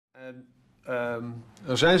En,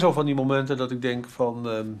 er zijn zo van die momenten dat ik denk van...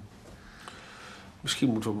 misschien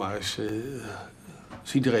moeten we maar eens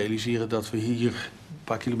zien te realiseren dat we hier een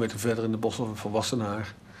paar kilometer verder in de bossen van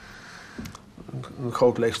Wassenaar een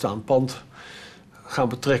groot leegstaand pand gaan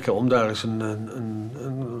betrekken om daar eens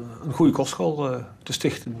een goede kostschool te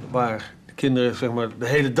stichten. Waar de kinderen zeg maar, de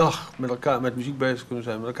hele dag met elkaar met muziek bezig kunnen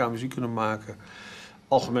zijn, met elkaar muziek kunnen maken,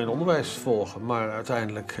 algemeen onderwijs volgen, maar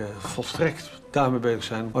uiteindelijk volstrekt daarmee bezig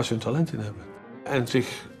zijn waar ze hun talent in hebben. En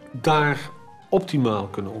zich daar optimaal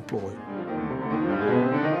kunnen ontplooien.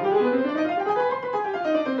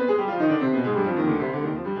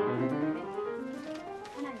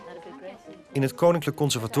 In het Koninklijk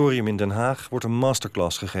Conservatorium in Den Haag wordt een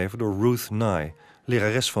masterclass gegeven door Ruth Nye,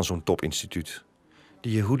 lerares van zo'n topinstituut.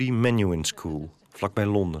 De Yehudi Menuhin School, vlakbij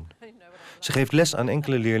Londen. Ze geeft les aan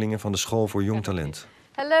enkele leerlingen van de School voor Jong Talent.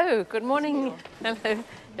 Hello, good morning. Hello.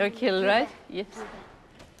 You're Kill, right? Yes.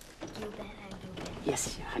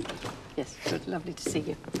 Yes, you're happy. Yes, good. Lovely to see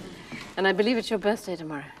you. And I believe it's your birthday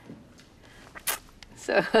tomorrow.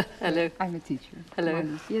 So, hello. I'm a teacher. Hello.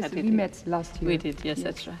 Yes, we met last year. We did, yes,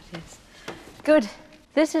 that's right, yes. Good.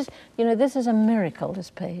 This is, you know, this is a miracle,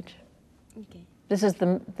 this page. Okay. This is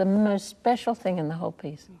the most special thing in the whole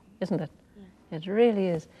piece, isn't it? Yeah. It really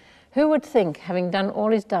is. Who would think, having done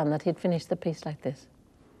all he's done, that he'd finish the piece like this?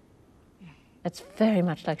 Yeah. It's very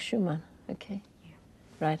much like Schumann, okay? Yeah.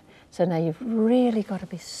 Right. So now you've really got to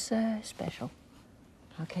be so special.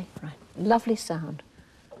 Okay, right. Lovely sound.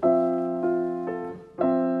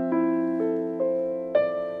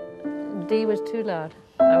 D was too loud.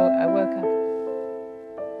 I woke up.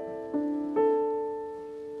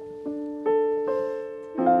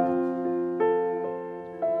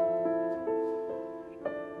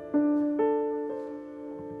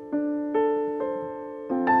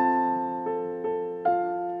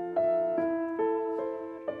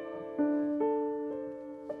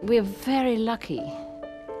 We're very lucky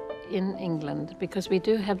in England because we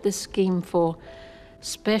do have this scheme for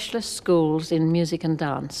specialist schools in music and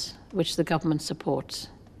dance, which the government supports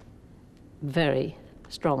very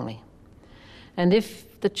strongly. And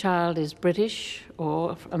if the child is British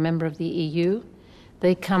or a member of the EU,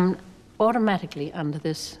 they come automatically under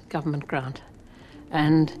this government grant.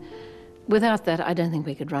 And without that, I don't think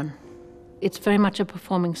we could run. It's very much a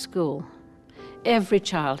performing school. Every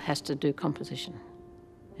child has to do composition.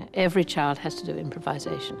 Every child has to do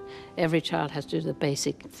improvisation. Every child has to do the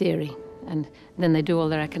basic theory. And then they do all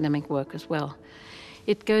their academic work as well.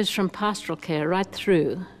 It goes from pastoral care right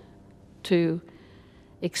through to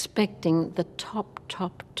expecting the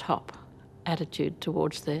top attitude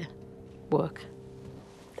towards their work.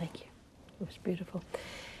 Thank you. It was beautiful.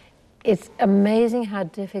 It's amazing how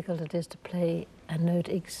difficult it is to play a note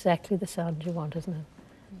exactly the sound you want, isn't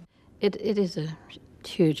it? It is a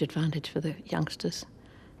huge advantage for the youngsters.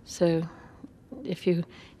 So if you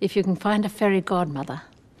can find a fairy godmother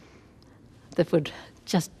that would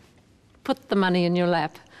just put the money in your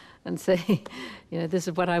lap and say, you know, this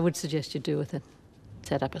is what I would suggest you do with it.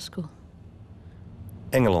 Set up a school.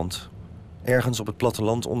 Engeland, ergens op het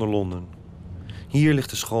platteland onder Londen. Hier ligt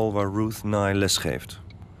de school waar Ruth Nye lesgeeft.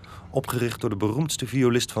 Opgericht door de beroemdste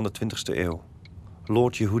violist van de 20e eeuw,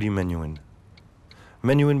 Lord Yehudi Menuhin.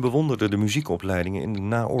 Menuhin bewonderde de muziekopleidingen in de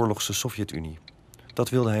naoorlogse Sovjet-Unie. Dat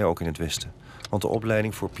wilde hij ook in het Westen, want de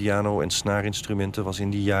opleiding voor piano- en snaarinstrumenten was in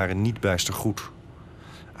die jaren niet bijster goed.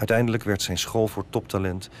 Uiteindelijk werd zijn school voor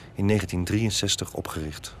toptalent in 1963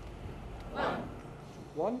 opgericht.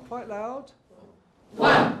 One, quite loud.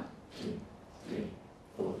 1, 2, 3,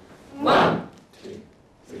 4. 1, 2,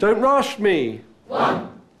 3. Don't rush me. 1.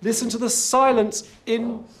 Listen to the silence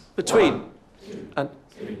in between. 1,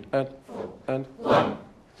 2, And 1,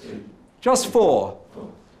 2. Just 4.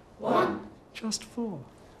 1. Just 4.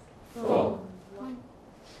 4.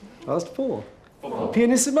 Just 4.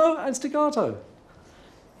 Pianissimo and staccato.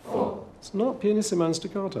 4. It's not pianissimo and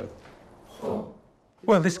staccato. 4.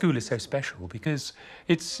 Well, this school is so special because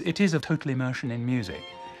it is a total immersion in music.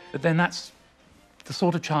 But then that's the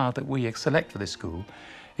sort of child that we select for this school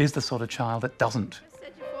is the sort of child that doesn't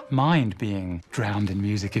mind being drowned in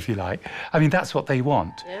music, if you like. I mean, that's what they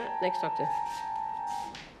want. Yeah, next doctor.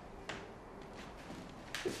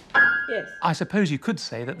 Yes. I suppose you could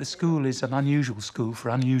say that the school is an unusual school for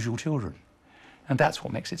unusual children. And that's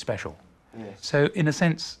what makes it special. Yes. So, in a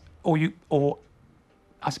sense, or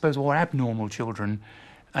I suppose, or abnormal children,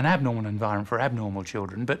 an abnormal environment for abnormal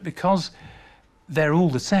children, but because they're all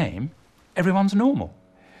the same, everyone's normal.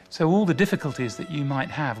 So all the difficulties that you might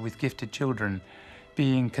have with gifted children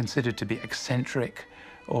being considered to be eccentric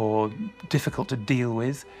or difficult to deal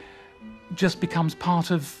with just becomes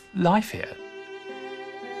part of life here.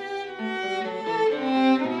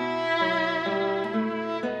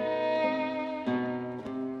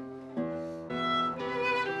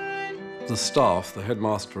 The staff, the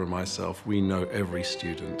headmaster and myself, we know every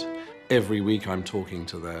student. Every week I'm talking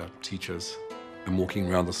to their teachers. I'm walking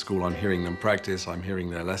around the school, I'm hearing them practice, I'm hearing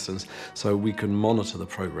their lessons, so we can monitor the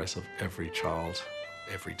progress of every child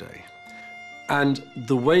every day. And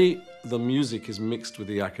the way the music is mixed with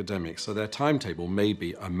the academics, so their timetable may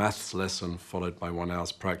be a maths lesson followed by 1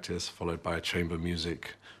 hour's practice, followed by a chamber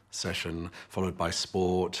music session, followed by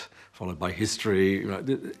sport, followed by history. You know,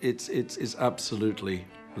 it's absolutely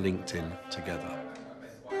linked in together.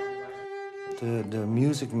 The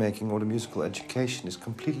music making or the musical education is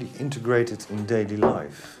completely integrated in daily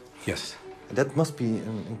life. Yes. And that must be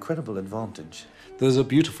an incredible advantage. There's a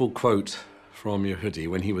beautiful quote from Yehudi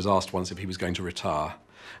when he was asked once if he was going to retire.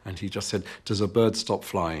 And he just said, "Does a bird stop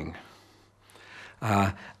flying?"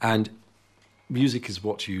 And music is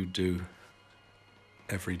what you do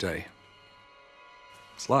every day.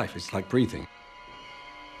 It's life, it's like breathing.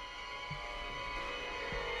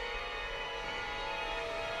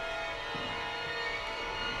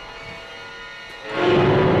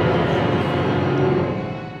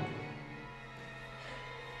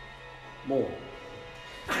 More.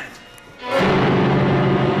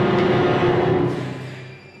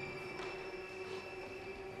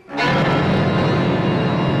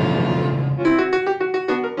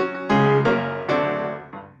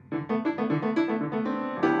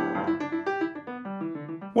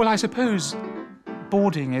 Well, I suppose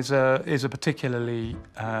boarding is a particularly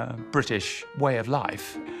British way of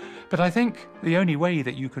life. But I think the only way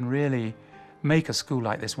that you can really make a school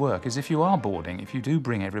like this work is if you are boarding, if you do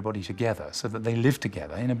bring everybody together so that they live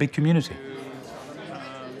together in a big community.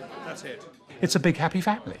 That's it. It's a big happy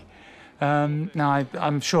family. Now,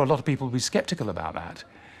 I'm sure a lot of people will be sceptical about that.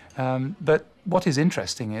 But what is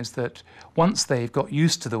interesting is that once they've got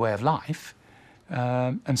used to the way of life,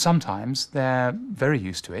 and sometimes they're very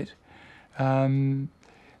used to it,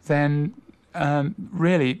 then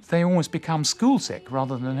really they almost become school sick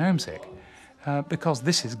rather than homesick, because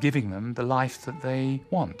this is giving them the life that they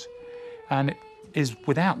want, and it is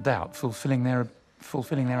without doubt fulfilling their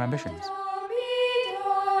ambitions.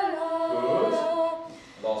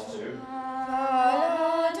 Last two.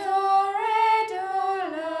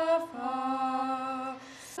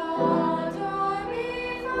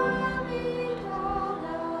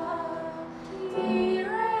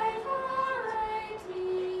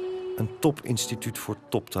 Een topinstituut voor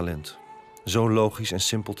toptalent. Zo logisch en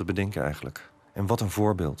simpel te bedenken eigenlijk. En wat een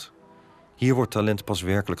voorbeeld. Hier wordt talent pas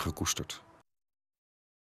werkelijk gekoesterd.